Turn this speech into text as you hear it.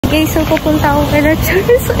guys, so pupunta ako kay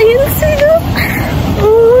Charles. Ayun sila.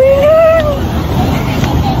 Oh my God.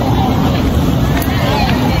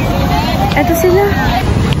 Ito sila.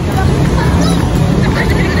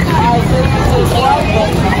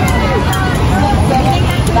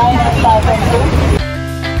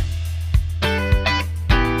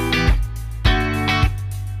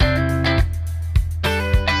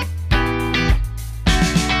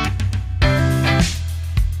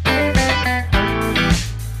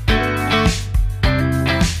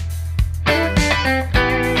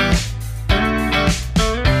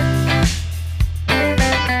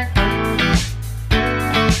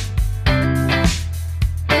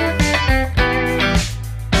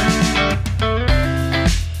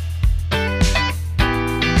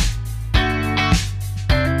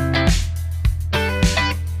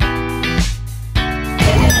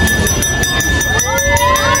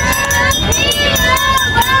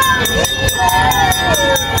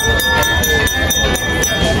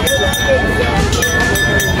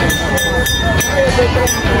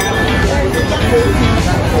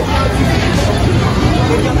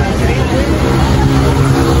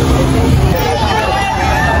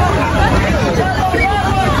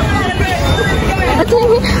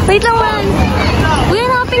 Wait lang, man. Uy,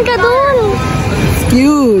 hanapin ka dun.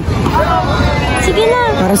 Cute. Sige na.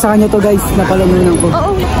 Para sa kanya to, guys. Napalamunan ko.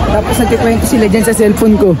 Oo. Tapos nagkikwento sila dyan sa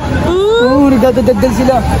cellphone ko. Oo, nagdadagdag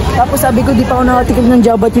sila. Tapos sabi ko, di pa ako nakatikim ng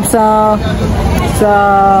Java chip sa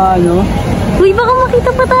ano? Uy, baka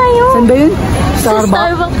makita pa tayo. Saan ba yun? Sa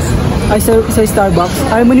Starbucks. Ay, sa Starbucks.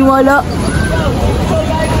 Ay, maniwala.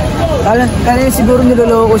 Kaya siguro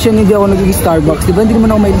niloloko ko siya, hindi ako nagiging Starbucks. Diba hindi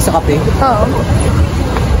naman ako mahilig sa kape? Oo.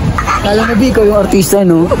 Kala mo, Biko, yung artista,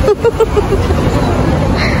 no?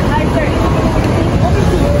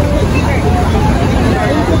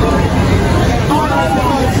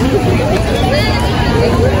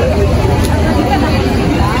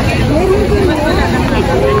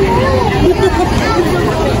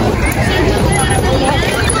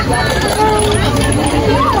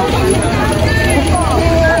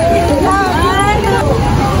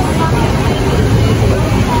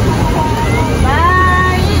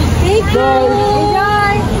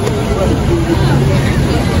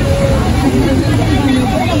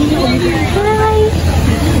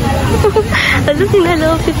 Ano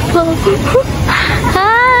sinalapit ko?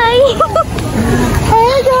 Hi!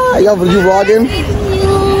 Hey, y'all, you vlogging?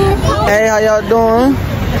 Hey, how y'all doing?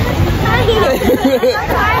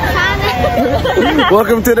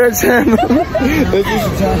 Welcome to their channel.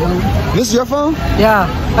 This is your phone? Yeah.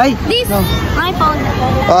 Ay, This no. my phone.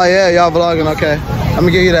 Oh yeah, y'all vlogging, okay. I'm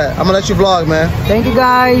gonna give you that. I'm gonna let you vlog, man. Thank you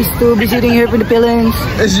guys to be sitting here for the Philippines.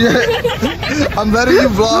 It's your, I'm letting you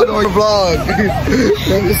vlog on your vlog.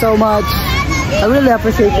 Thank you so much. I really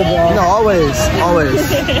appreciate it, bro. No, always.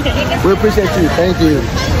 We appreciate you. Thank you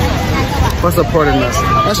for supporting us.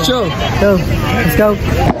 That's true. So, let's go.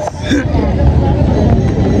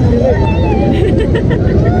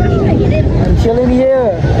 I'm chilling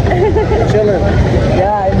here. Chilling.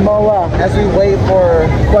 Yeah, in Moa. As we wait for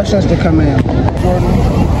questions to come in. Jhordan,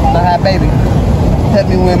 I had baby. Let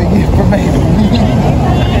me win a gift for baby.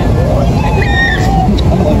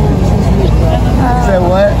 You said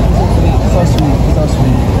what? So sweet, so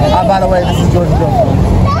sweet. By the way, this is Jhordan's girlfriend.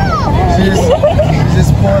 She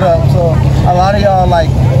just pulled up. So a lot of y'all like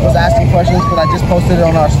was asking questions, but I just posted it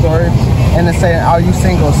on our story and it's saying, "Are you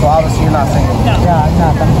single?" So obviously you're not single. Yeah, I'm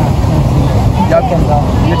not. Y'all can go.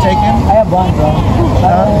 You're taken? I have one, bro.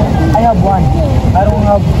 I have one. I don't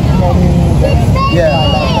have many. Yeah,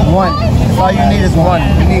 one. All you need is one.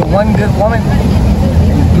 You need one good woman.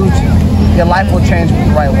 Gucci. Your life will change with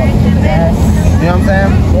the right woman. Yes. You know what I'm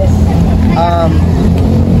saying? Yes.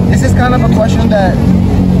 This is kind of a question that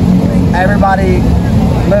everybody,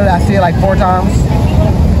 literally I see it like 4 times.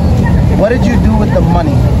 What did you do with the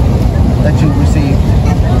money that you received?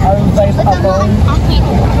 I will buy a phone.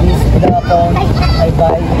 Use the phone. I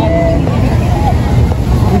buy and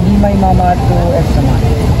give my mama to extra money.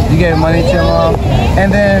 You gave money to your mom,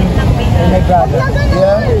 and then And my brother.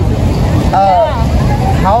 yeah.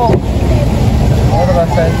 What did I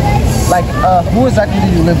say? Like, who exactly do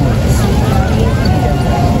you live with?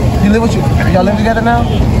 You live with y'all live together now?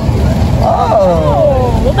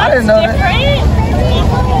 Oh, well, I didn't know that.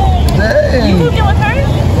 Dang. You moved in with her?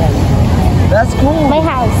 That's cool. My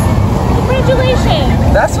house.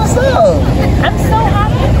 Congratulations. That's what's up. I'm so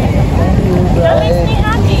happy. That makes me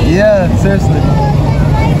happy. Yeah, seriously.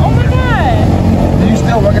 Oh my God. Do you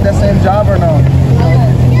still work at that same job or no?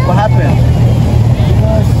 What happened?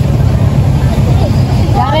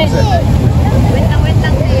 Got it.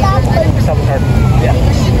 Yeah.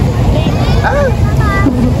 Ah.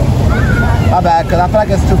 Because I feel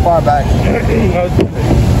like it's too far back.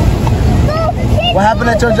 What happened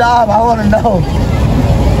at your job? I want to know.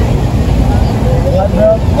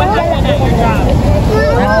 What happened at your job?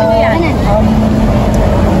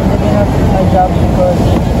 Giving up my job because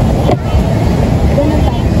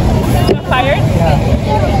You got fired?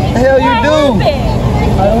 The hell you do?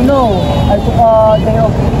 I don't know. I took a day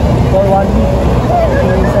off for 1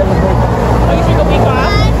 week to celebrate. Oh, you took a week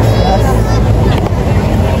off?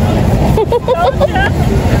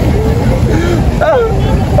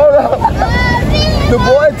 Hold up. The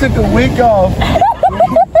boy took a week off.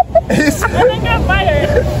 And then got fired.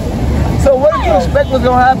 So what did you expect was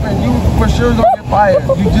gonna happen? You for sure was gonna get fired.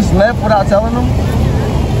 You just left without telling them?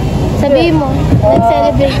 Sabihin mo,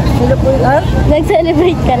 nag-celebrate.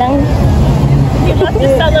 Nag-celebrate ka lang. He left to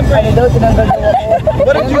celebrate. Daw, tinanggal daw ako.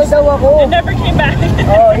 What did you Tinanggal daw ako. It never came back.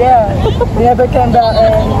 Oh yeah, he never came back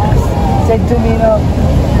and said to me, no,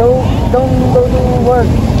 don't go to work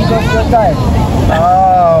because you're tired.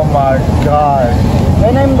 Oh my God.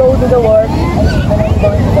 When I'm going to the work,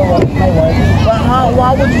 my work, But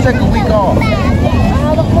why would you take a week off?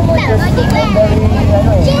 Hawak mo muna. I'm very,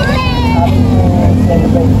 happy to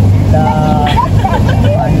celebrate the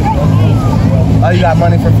Oh, you got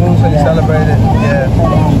money for food, so you celebrated?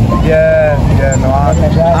 Yeah, no, I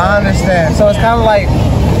understand. So it's kind of like,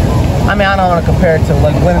 I mean, I don't want to compare it to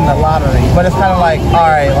like winning the lottery, but it's kind of like, all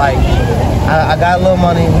right, like, I got a little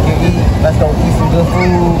money, we can eat, let's go eat some good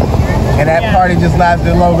food, and that party just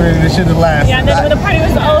lasted longer than it should have lasted. Yeah, and then when the party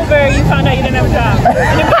was over, you found out you didn't have a job.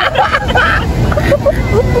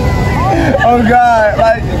 Oh God,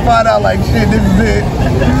 like, you find out like, shit, this is it.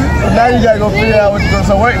 So now you gotta go figure out what you do.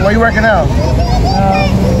 So where you working out?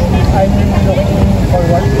 I'm looking for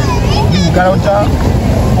work. You got a job?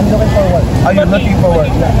 I'm looking for work. Are you looking for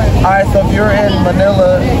work? All right, so if you're in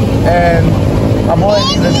Manila and my boy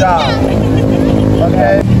needs a job,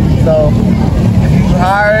 okay? So if you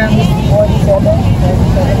hiring, 47,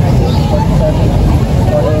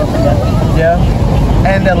 47, yeah.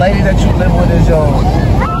 And the lady that you live with is your,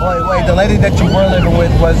 wait, the lady that you were living with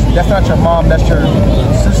that's not your mom, that's your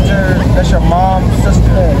sister, that's your mom's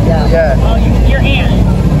sister. Yeah. Oh, your aunt.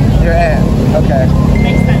 Your aunt, okay.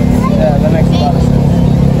 Makes sense. Yeah, that makes a lot of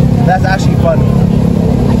sense. That's actually funny.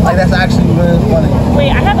 Like, that's actually really funny. Wait,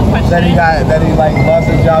 I have a question. That he like lost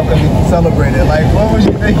his job because he celebrated. Like, what was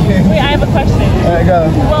you thinking? Wait, I have a question. All right, go.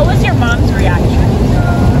 What was your mom's reaction?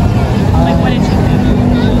 Like, what did she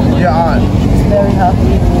think? Your aunt. very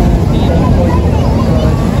happy to thankful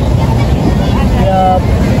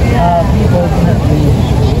because people cannot believe.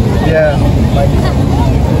 Yeah. Like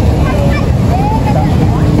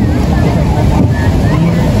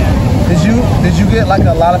Did you get like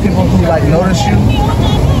a lot of people who like notice you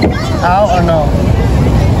out or no?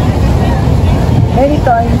 many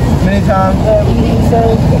times. Many times? We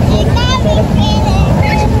said,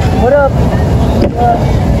 what up?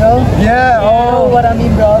 No? Yeah. You know what I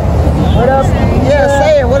mean, bro? What up? Yeah,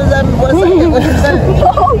 say it. What does that mean? What is it? What is that?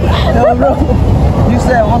 No, bro. You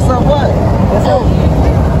said, what's up, what? What's up?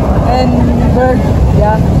 And bird,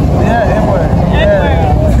 yeah. Yeah, N-word.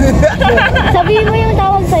 Yeah. Sabihin mo yung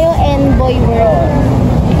tawag sa'yo, N-boy word.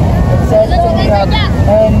 Said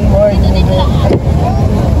and word.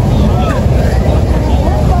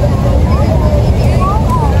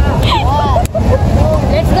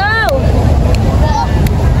 Let's go!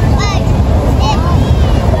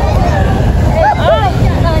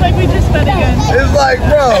 It's like we just met again. It's like,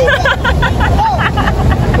 bro.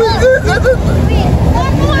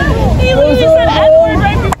 He literally said N-word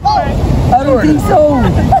right before. I don't think so.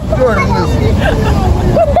 Jhordan, listen.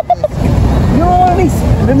 You always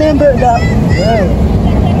remember that word.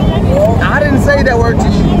 I didn't say that word to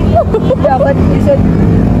you. Yeah, but you said.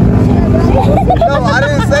 No, I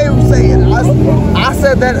didn't say it. I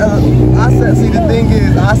said that. See, the thing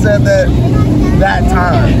is, I said that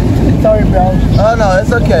time. Sorry, bro. Oh no,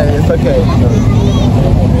 it's okay. It's okay.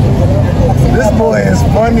 This boy is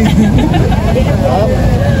funny.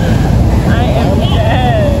 I am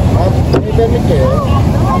dead.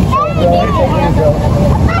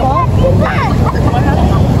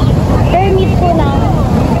 Permit ko na.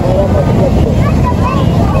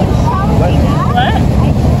 What?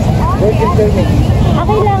 Working permit.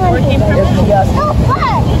 Kailangan ko. Working permit.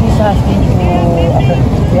 He's asking to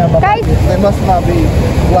Guys, They must not be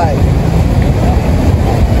black.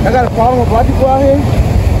 I got a problem with black people out here.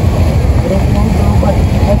 I don't know, bro, but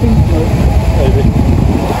I think so.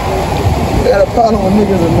 I got a problem with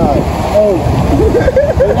niggas or not. Oh.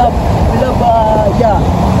 we love, yeah.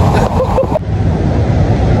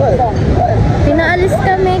 pinaalis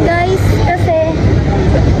kami guys kasi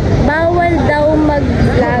bawal daw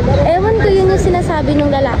mag-vlog. Ewan ko yun yung sinasabi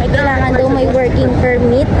ng lalaki. Kailangan daw may working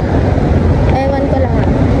permit. Ewan ko lang.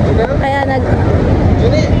 Kaya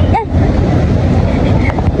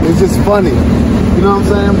It's just funny. You know what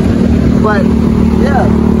I'm saying? But, yeah.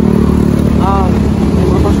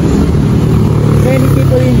 Many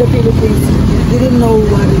people in the Philippines didn't know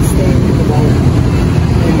what it's saying about.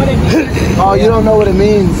 Oh, you don't know what it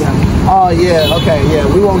means? Oh, yeah, okay, yeah.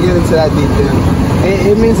 We won't get into that deep then.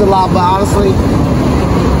 It means a lot, but honestly,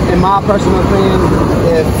 in my personal opinion,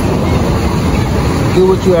 if do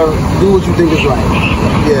what you think is right.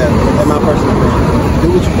 Yeah, in my personal opinion. Do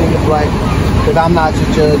what you think is right, because I'm not your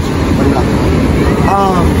judge or nothing.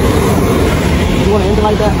 You want to end it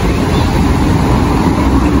like that?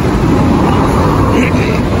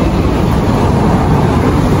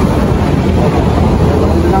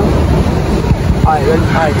 Alright, ready?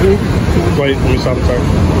 Alright, 3, 2, Wait, let me stop the time.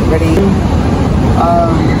 ready?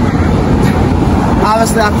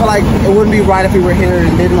 Honestly, I feel like it wouldn't be right if we were here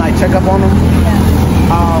and didn't like check up on them.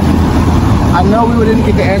 I know we didn't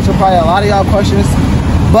get to answer probably a lot of y'all questions,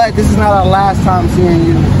 but this is not our last time seeing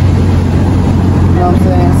you. You know what I'm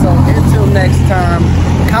saying? So until next time,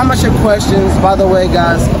 comment your questions. By the way,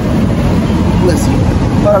 guys, listen.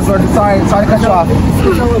 Sorry to cut you off.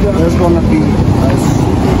 There's gonna be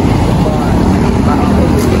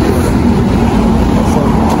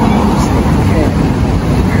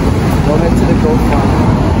donate to the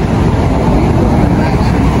GoFundMe.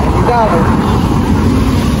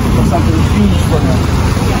 For something huge for them.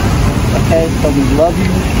 Okay, so we love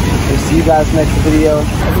you. We'll see you guys next video.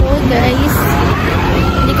 So guys,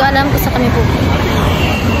 hindi ko alam kung saan kami pupunta.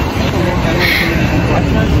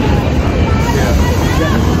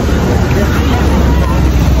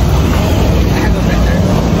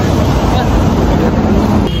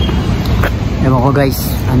 Ewan ko guys,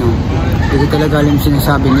 hindi talaga alam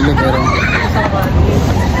sinasabi nila pero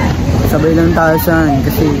sabay lang tayo saan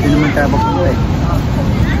kasi hindi naman tayo papunta eh.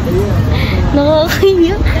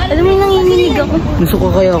 Nakakaya. Alam mo yung nanginginig ako. Gusto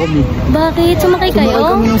ko kaya ako din. Bakit? Sumakay kayo?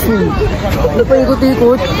 Sumakay kami ng phone. Wala pa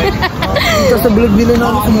ikot-ikot. Ito sa vlog nila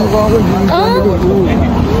na ako sumuka ako.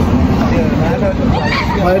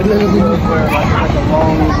 Mayroon lang din.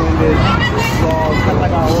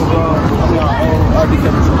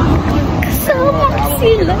 Kasama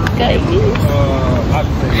sila guys.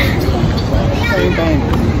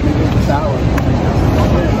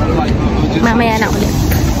 Mamaya na ulit.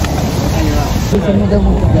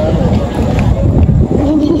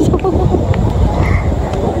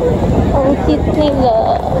 Ang cute nila.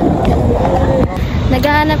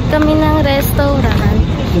 Naghahanap kami ng restaurant.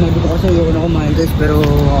 Sinabi ko kasi ayoko na kumain guys pero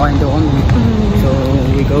kakain daw kami. So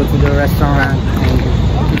we go to the restaurant and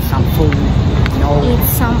eat some food. Eat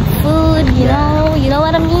some food, you know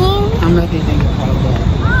what I mean? I'm not eating about that.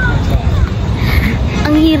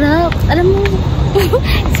 Ang hirap. Alam mo,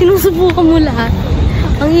 sinusubukan mo lahat.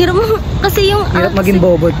 Ang hirap mo. Kasi yung... Hirap maging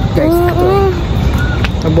bobo guys.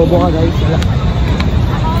 Pag bobo ka guys, wala.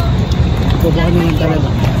 Bobo ka naman talaga.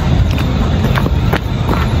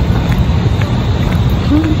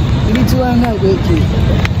 Hindi to wait you.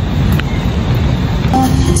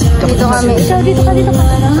 Dito kami. Dito ka.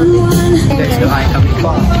 Guys, kakain kami.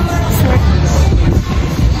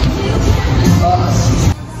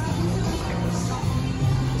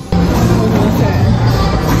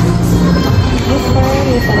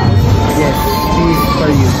 Yes, this is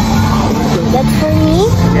for you. That's for me?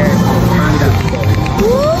 Yes, manga.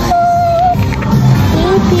 Woo!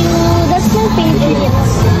 Thank you. That's my favorite.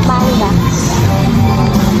 Manga.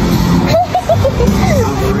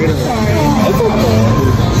 It's okay.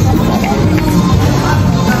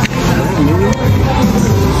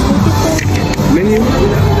 Menu?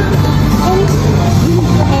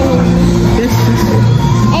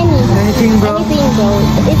 Anything, bro? Anything, bro.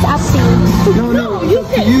 It's up to you. No, you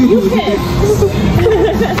pick. You pick.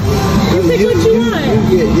 You pick what you want.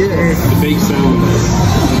 Yeah. Fake sound.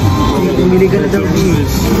 Pumili ka na daw.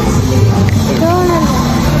 No.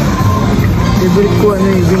 Favorite ko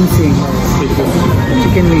yung wings eh.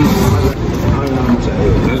 Chicken wings.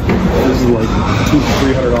 This is like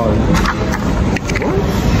 $200-300. What?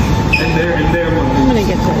 And there. I'm gonna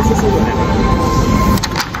get this. This is whatever.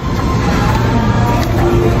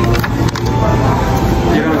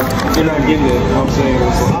 You're not getting it. I'm saying.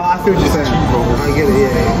 I feel what you're saying. I get it.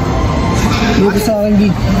 Yeah. Dito sa akin di.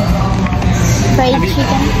 Fried chicken.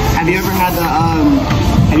 Have you ever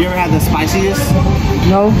had the spiciest?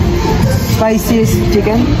 No? Spiciest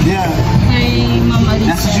chicken? Yeah. Hey, Mama.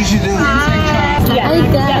 That's what you should do. I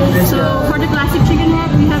guys. So for the classic chicken wrap,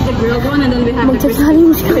 we have the grilled one and then we have the crispy.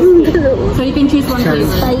 Magsa-challenge kami dalawa. So you can choose one flavor.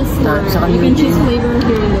 Spice or... You can choose flavor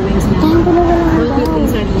here in the wings now. Ayun, dalawa lang. We'll put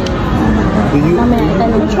inside the wrap. Mamaya,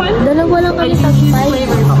 tanong. Which one? Dalawa lang kami You sa can choose spice.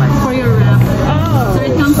 flavor for your wrap. So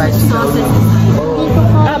it comes with sauces inside. Dito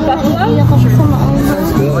ka. Hindi ako sa mauna.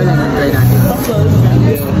 Okay lang, try natin.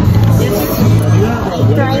 I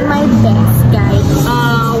try my best, guys.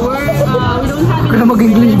 We don't have Kaya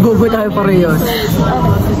mag-English bobo tayo pareho.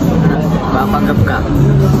 Papanggap ka.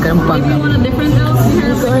 Kaya If panggap. you want a different else, we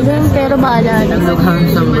have So, then, pero bahala. Nagnog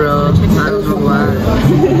handsome bro. Handsome.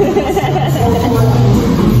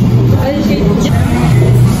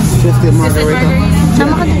 Just get margarita.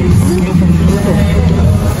 Sama ka din.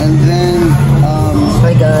 And then,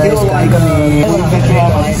 Bye guys. feel like, we'll catch you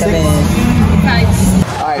up at 6.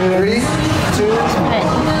 Alright, 3,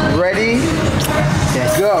 2, ready,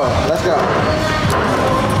 go. Let's go.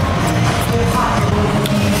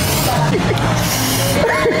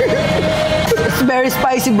 It's very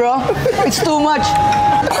spicy bro. It's too much.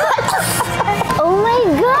 Oh my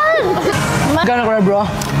God! Gano'n ka na bro?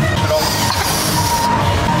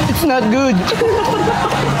 It's not good.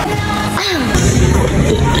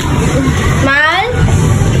 Man?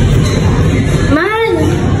 Man?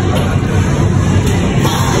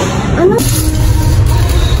 Ano?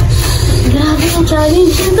 Grabe yung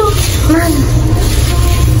challenge nito. Man.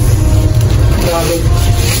 Grabe.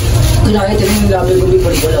 Nakita mo yung labi ko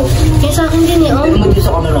before wala. Yung sa akin din eh, oh. Pero mo dito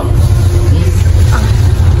sa camera.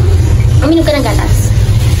 Uminom ka ng gatas.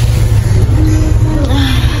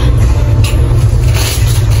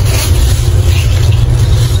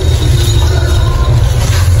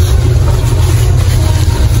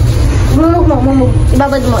 Mumug.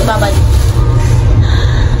 Ibabad mo, ibabad.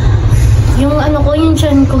 Yung ano ko, yung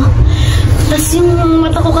tiyan ko. Tapos yung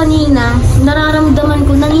mata ko kanina, nararamdaman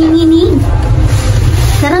ko, nanginginig.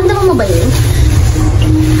 Naramdaman mo ba yun?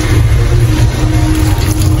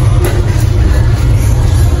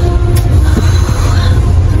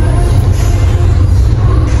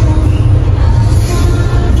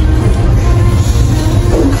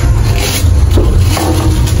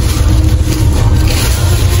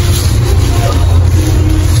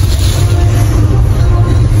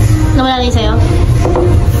 Nawala na yun sa'yo?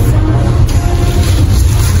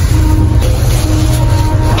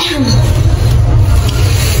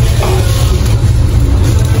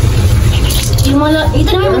 Yung wala, ito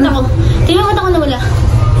naman yung mata ko. Ito yung mata ko nawala.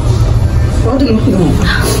 Oh, tingin mo.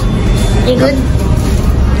 You good?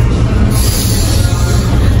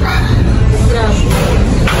 Grabe.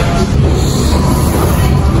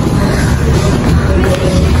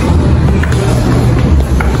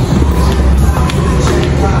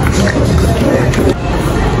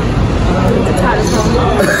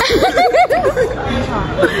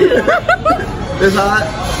 It's hot.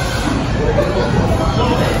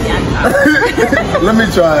 Let me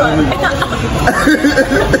try.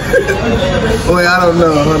 Wait, I don't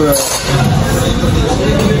know. Hold on.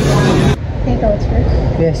 Okay, go, it's first.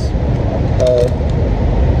 Yes.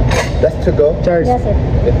 That's to go. Charles. Yes, sir.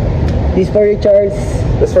 This for you, Charles.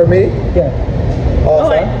 That's for me. Yeah. Oh,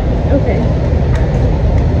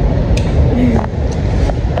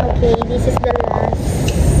 Okay, this is the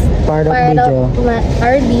last Part of part video. of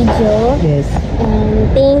our video. Yes. And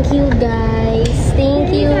thank you guys.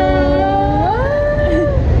 Thank you.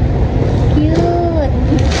 Cute.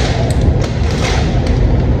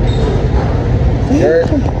 Good.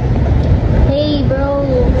 Hey bro,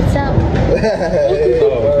 what's up?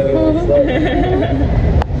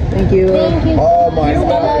 Thank you. Thank you. Oh my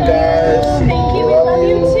God, guys. Thank you. We love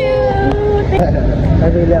you too. I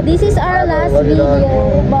really love This is our last Love you, video,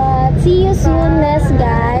 dog. but see you soon,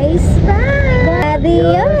 guys. Bye.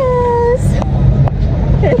 Adios.